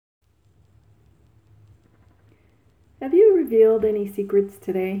Have you revealed any secrets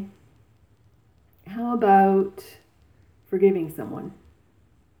today? How about forgiving someone?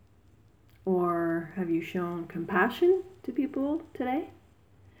 Or have you shown compassion to people today?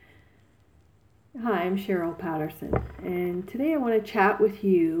 Hi, I'm Cheryl Patterson, and today I want to chat with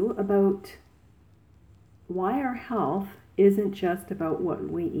you about why our health isn't just about what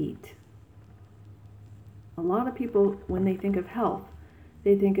we eat. A lot of people, when they think of health,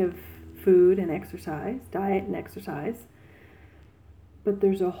 they think of food and exercise, diet and exercise. But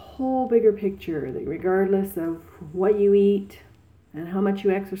there's a whole bigger picture that regardless of what you eat and how much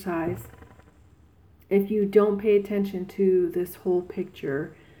you exercise, if you don't pay attention to this whole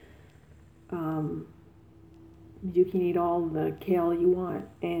picture, you can eat all the kale you want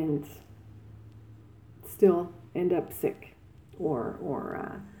and still end up sick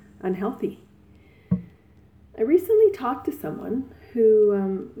or unhealthy. I recently talked to someone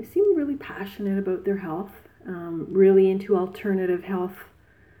who seemed really passionate about their health, really into alternative health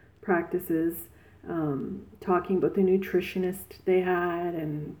practices, talking about the nutritionist they had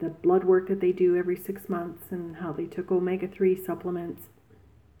and the blood work that they do every 6 months and how they took omega-3 supplements.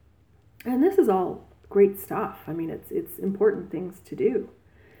 And this is all great stuff. I mean, it's important things to do.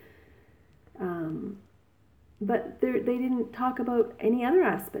 But they didn't talk about any other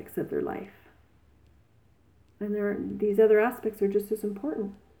aspects of their life. And these other aspects are just as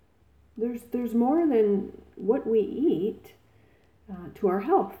important. There's more than what we eat to our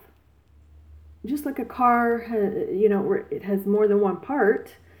health. Just like a car, it has more than one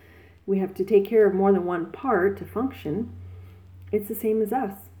part. We have to take care of more than one part to function. It's the same as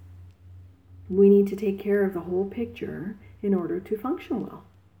us. We need to take care of the whole picture in order to function well.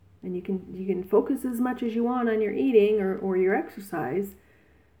 And you can focus as much as you want on your eating or your exercise,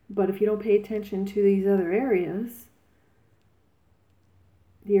 but if you don't pay attention to these other areas,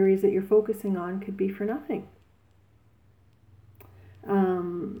 the areas that you're focusing on could be for nothing.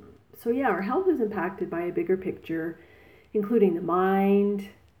 Our health is impacted by a bigger picture, including the mind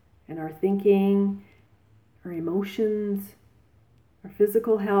and our thinking, our emotions, our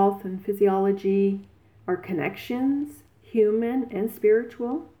physical health and physiology, our connections, human and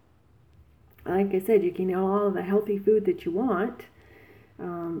spiritual. Like I said, you can eat all of the healthy food that you want,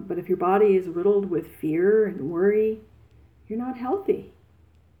 but if your body is riddled with fear and worry, you're not healthy.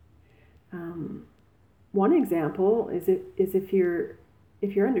 One example is if you're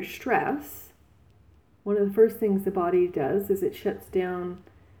under stress, one of the first things the body does is it shuts down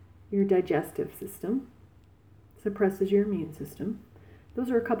your digestive system, suppresses your immune system. Those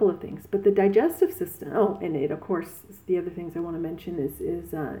are a couple of things, but the digestive system. Oh, and it, of course, the other things I want to mention is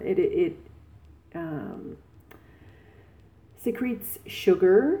it secretes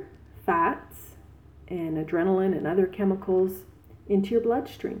sugar, fats, and adrenaline and other chemicals into your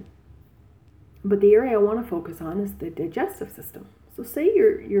bloodstream. But the area I want to focus on is the digestive system. So say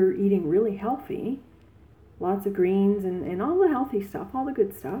you're eating really healthy, lots of greens and all the healthy stuff, all the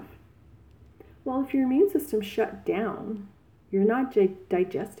good stuff. Well, if your immune system's shut down, you're not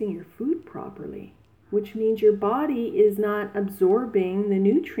digesting your food properly, which means your body is not absorbing the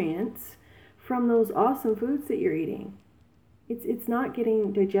nutrients from those awesome foods that you're eating. It's not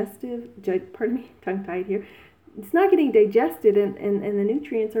getting tongue-tied here. It's not getting digested and the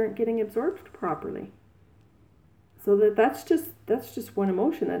nutrients aren't getting absorbed properly. So that's just one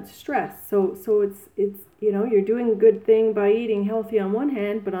emotion, that's stress. So it's you're doing a good thing by eating healthy on one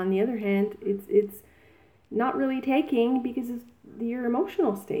hand, but on the other hand, it's not really taking because of your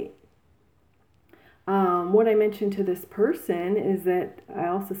emotional state. What I mentioned to this person is that I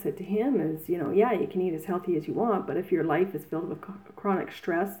also said to him is, you can eat as healthy as you want, but if your life is filled with chronic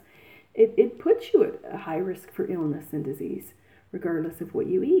stress, it puts you at a high risk for illness and disease, regardless of what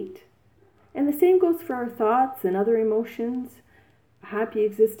you eat. And the same goes for our thoughts and other emotions, happy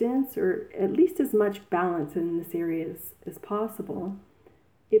existence, or at least as much balance in this area as possible.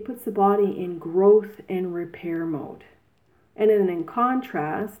 It puts the body in growth and repair mode. And then in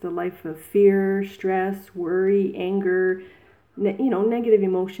contrast, a life of fear, stress, worry, anger, negative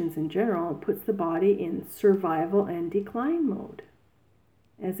emotions in general, puts the body in survival and decline mode.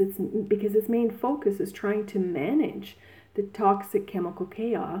 Because its main focus is trying to manage the toxic chemical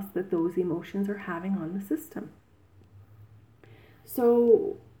chaos that those emotions are having on the system.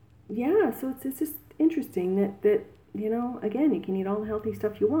 So it's just interesting that again, you can eat all the healthy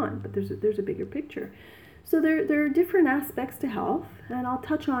stuff you want, but there's a bigger picture. So there are different aspects to health, and I'll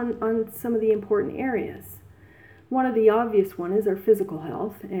touch on some of the important areas. One of the obvious one is our physical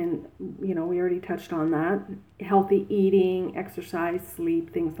health, and we already touched on that. Healthy eating, exercise,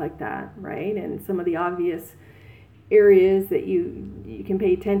 sleep, things like that, right? And some of the obvious areas that you can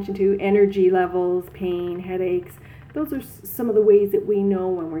pay attention to: energy levels, pain, headaches, those are some of the ways that we know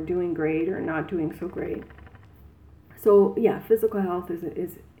when we're doing great or not doing so great. So yeah, physical health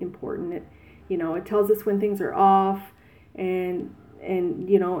is important. It tells us when things are off, and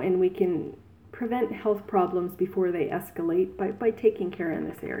we can prevent health problems before they escalate by taking care in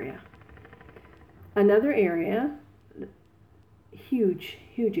this area. Another area, huge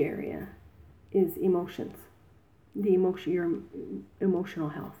area, is emotions. Your emotional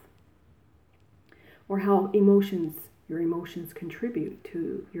health, or how your emotions contribute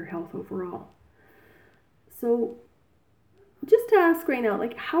to your health overall. So just to ask right now,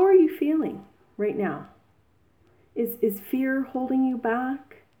 like, how are you feeling right now? Is fear holding you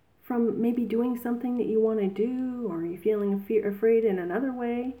back from maybe doing something that you want to do, or are you feeling afraid in another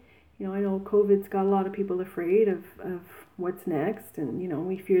way? I know COVID's got a lot of people afraid of what's next, and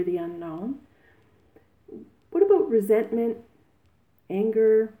we fear the unknown. What about resentment,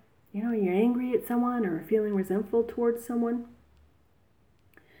 anger? You're angry at someone or feeling resentful towards someone.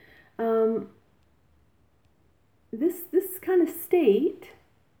 This kind of state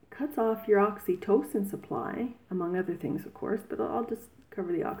cuts off your oxytocin supply, among other things, of course, but I'll just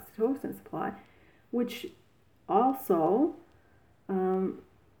cover the oxytocin supply, which also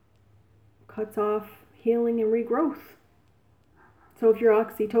cuts off healing and regrowth. So if your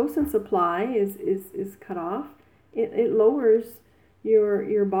oxytocin supply is cut off, it lowers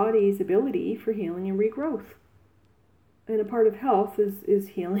your body's ability for healing and regrowth. And a part of health is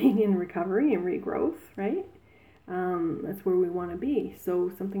healing and recovery and regrowth, right? That's where we want to be.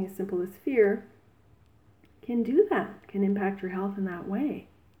 So something as simple as fear can do that, can impact your health in that way.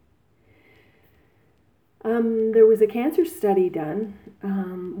 There was a cancer study done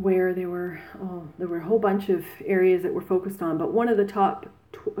where there were a whole bunch of areas that were focused on, but one of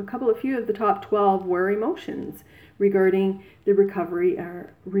the few of the top 12 were emotions regarding the recovery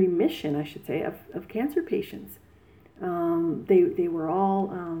or remission, I should say, of cancer patients. They were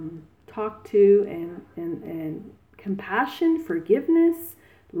all talked to, and compassion, forgiveness,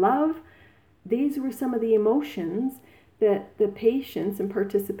 love. These were some of the emotions that the patients and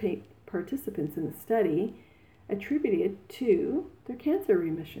participants in the study attributed to their cancer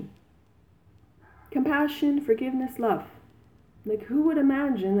remission. Compassion, forgiveness, love. Like, who would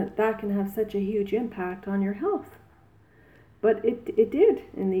imagine that can have such a huge impact on your health? But it did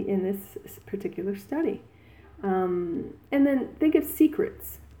in this particular study. And then think of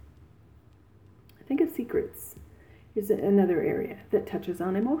secrets. Think of secrets is another area that touches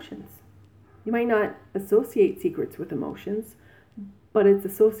on emotions. You might not associate secrets with emotions, but it's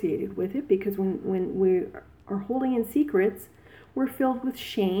associated with it, because when we are holding in secrets, we're filled with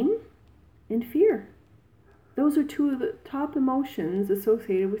shame and fear. Those are two of the top emotions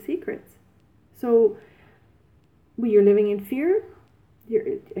associated with secrets. So when you're living in fear,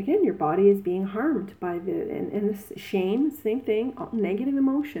 your body is being harmed by and this shame, same thing, all negative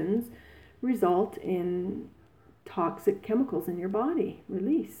emotions result in toxic chemicals in your body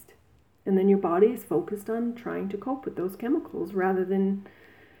released. And then your body is focused on trying to cope with those chemicals rather than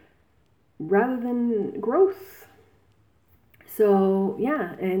growth. So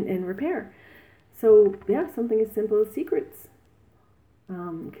yeah, and repair. So yeah, something as simple as secrets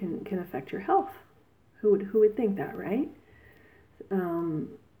can affect your health. Who would think that, right?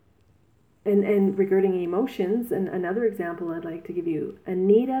 And regarding emotions, and another example I'd like to give you,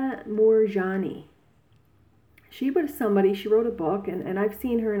 Anita Moorjani. She was somebody, she wrote a book, and I've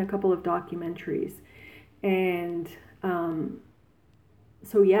seen her in a couple of documentaries. And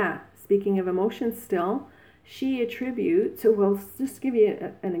so yeah, speaking of emotions still, she attributes, so we'll just give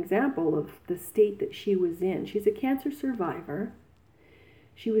you an example of the state that she was in. She's a cancer survivor.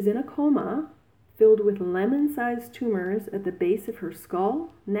 She was in a coma filled with lemon-sized tumors at the base of her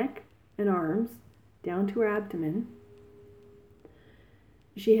skull, neck, and arms, down to her abdomen.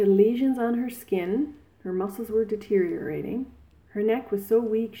 She had lesions on her skin. Her muscles were deteriorating. Her neck was so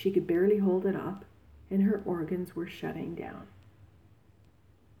weak she could barely hold it up, and her organs were shutting down.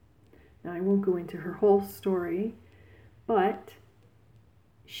 Now, I won't go into her whole story, but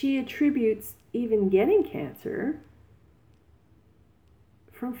she attributes even getting cancer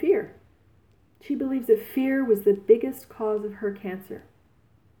from fear. She believes that fear was the biggest cause of her cancer,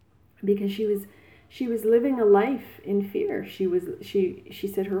 because she was living a life in fear.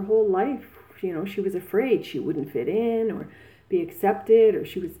 She said her whole life, she was afraid she wouldn't fit in or be accepted, or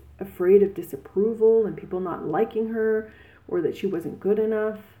she was afraid of disapproval and people not liking her, or that she wasn't good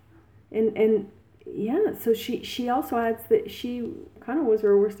enough. And yeah, so she also adds that she kind of was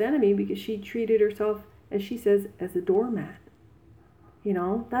her worst enemy, because she treated herself, as she says, as a doormat.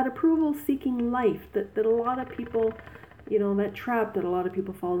 That approval-seeking life that a lot of people, that trap that a lot of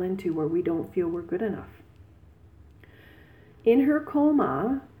people fall into, where we don't feel we're good enough. in her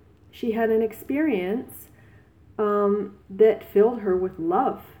coma, she had an experience that filled her with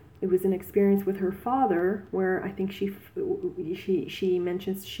love. It was an experience with her father where I think she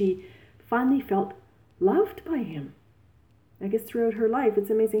mentions she finally felt loved by him. I guess throughout her life, it's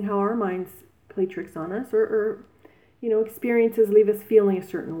amazing how our minds play tricks on us, or experiences leave us feeling a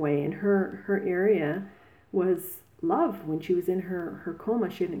certain way. And her area was love. When she was in her coma,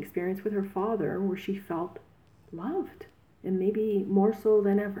 she had an experience with her father where she felt loved, and maybe more so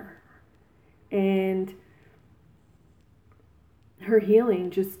than ever. And her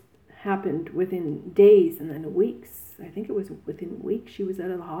healing just happened within days and then weeks. I think it was within weeks she was out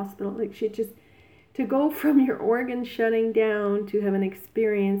of the hospital. Like, she just, to go from your organs shutting down to have an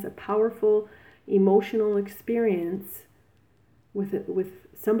experience, a powerful emotional experience with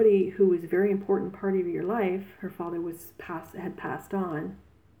somebody who was a very important part of your life. Her father had passed on.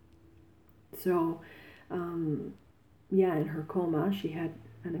 So, in her coma, she had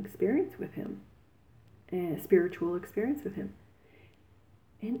an experience with him, a spiritual experience with him.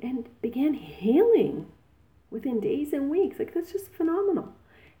 And began healing within days and weeks. Like, that's just phenomenal.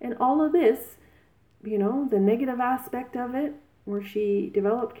 And all of this, the negative aspect of it, where she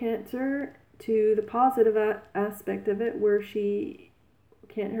developed cancer, to the positive aspect of it, where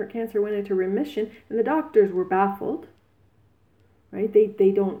her cancer went into remission, and the doctors were baffled, right?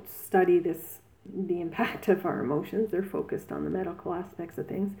 They don't study the impact of our emotions. They're focused on the medical aspects of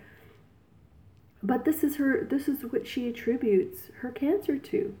things. But this is what she attributes her cancer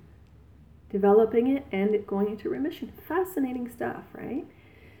to. Developing it and it going into remission. Fascinating stuff, right?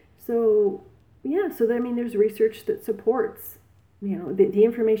 So, there's research that supports, the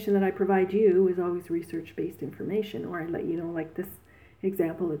information that I provide you is always research-based information, or I let you know, like this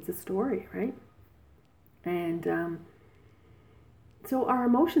example, it's a story, right? And so our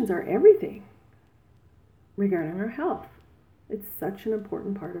emotions are everything regarding our health. It's such an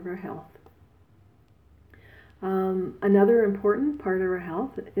important part of our health. Another important part of our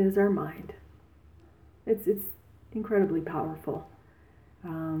health is our mind. It's incredibly powerful.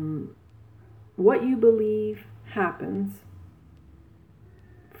 What you believe happens,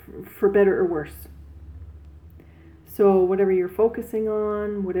 for better or worse. So whatever you're focusing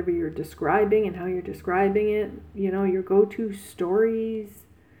on, whatever you're describing and how you're describing it, your go-to stories,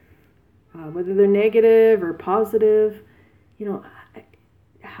 whether they're negative or positive,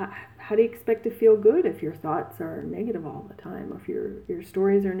 how do you expect to feel good if your thoughts are negative all the time, or if your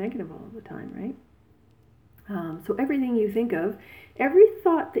stories are negative all the time, right? So everything you think of, every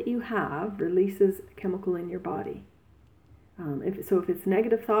thought that you have releases a chemical in your body. If it's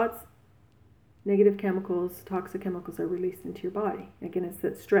negative thoughts, negative chemicals, toxic chemicals are released into your body. Again, it's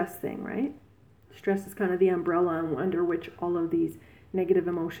that stress thing, right? Stress is kind of the umbrella under which all of these negative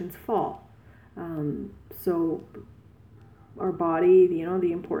emotions fall. So our body, the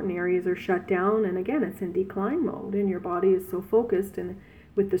important areas are shut down, and again, it's in decline mode, and your body is so focused and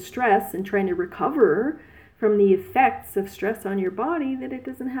with the stress and trying to recover from the effects of stress on your body that it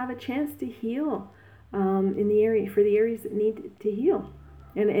doesn't have a chance to heal for the areas that need to heal.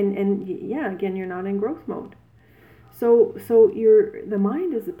 And again, you're not in growth mode. So the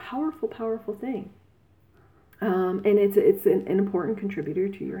mind is a powerful, powerful thing. And it's an important contributor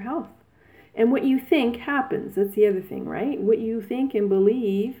to your health. And what you think happens. That's the other thing, right? What you think and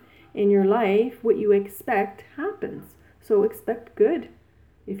believe in your life, what you expect happens. So expect good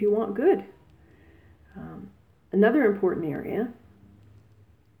if you want good. Another important area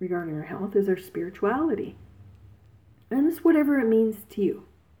regarding our health is our spirituality. And it's whatever it means to you.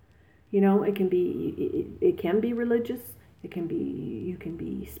 It can be religious. You can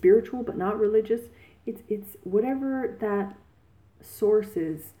be spiritual but not religious. It's whatever that source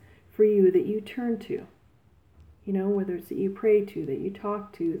is for you that you turn to. Whether it's that you pray to, that you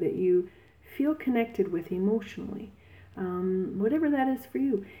talk to, that you feel connected with emotionally. Whatever that is for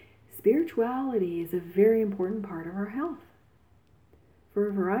you. Spirituality is a very important part of our health for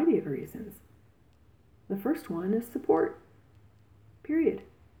a variety of reasons. The first one is support. Period.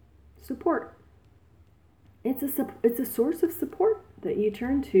 Support. It's a source of support that you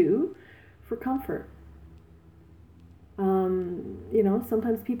turn to for comfort.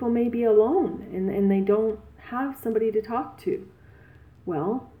 Sometimes people may be alone and they don't have somebody to talk to.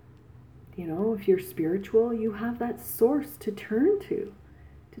 Well, if you're spiritual, you have that source to turn to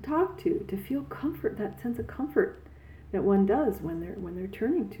talk to feel comfort, that sense of comfort that one does when they're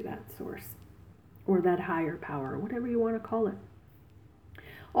turning to that source or that higher power, whatever you want to call it.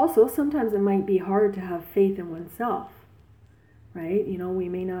 Also, sometimes it might be hard to have faith in oneself, right? We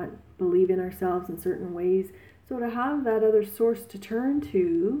may not believe in ourselves in certain ways. So to have that other source to turn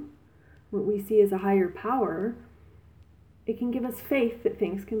to, what we see as a higher power, It can give us faith that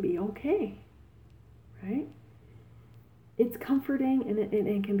things can be okay, right? It's comforting, and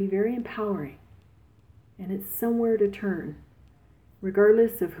it can be very empowering. And it's somewhere to turn.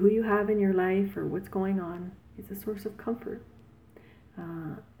 Regardless of who you have in your life or what's going on, it's a source of comfort.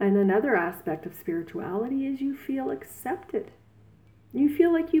 And another aspect of spirituality is you feel accepted. You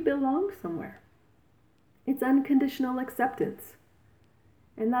feel like you belong somewhere. It's unconditional acceptance.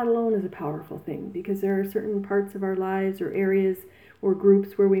 And that alone is a powerful thing, because there are certain parts of our lives or areas or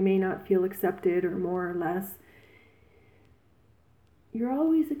groups where we may not feel accepted, or more or less. You're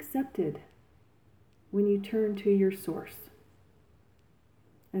always accepted when you turn to your source.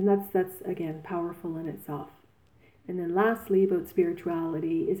 And that's again powerful in itself. And then lastly, about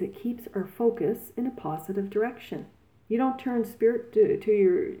spirituality, is it keeps our focus in a positive direction. You don't turn spirit to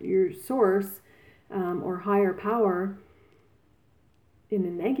your source or higher power in a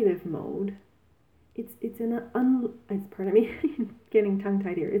negative mode. It's pardon me, getting tongue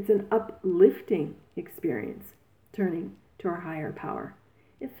tied here. It's an uplifting experience, turning to our higher power.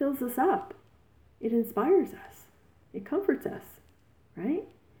 It fills us up. It inspires us. It comforts us, right?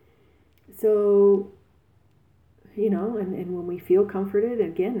 So, and when we feel comforted,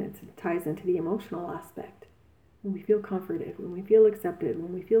 again, it ties into the emotional aspect. When we feel comforted, when we feel accepted,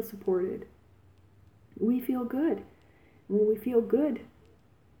 when we feel supported, we feel good. When we feel good,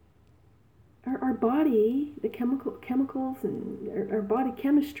 our body, the chemicals and our body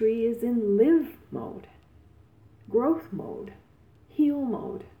chemistry is in live mode, growth mode, heal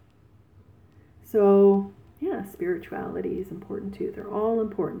mode. So, yeah, spirituality is important too. They're all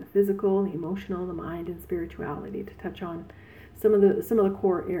important: the physical, the emotional, the mind, and spirituality, to touch on some of the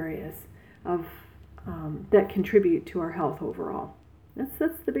core areas of that contribute to our health overall.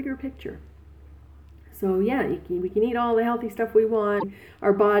 That's the bigger picture. So yeah, we can eat all the healthy stuff we want.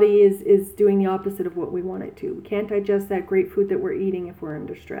 Our body is doing the opposite of what we want it to. We can't digest that great food that we're eating if we're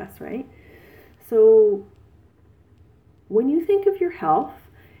under stress, right? So when you think of your health,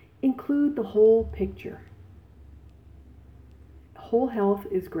 include the whole picture. Whole health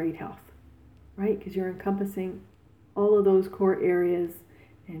is great health, right? Because you're encompassing all of those core areas.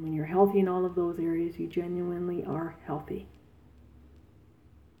 And when you're healthy in all of those areas, you genuinely are healthy.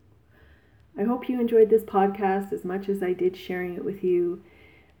 I hope you enjoyed this podcast as much as I did sharing it with you.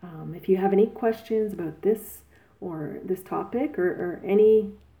 If you have any questions about this or this topic, or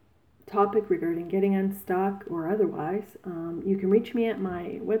any topic regarding getting unstuck or otherwise, you can reach me at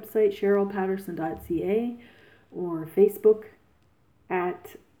my website, CherylPatterson.ca, or Facebook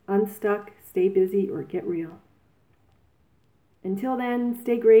at Unstuck, Stay Busy, or Get Real. Until then,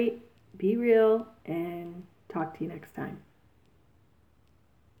 stay great, be real, and talk to you next time.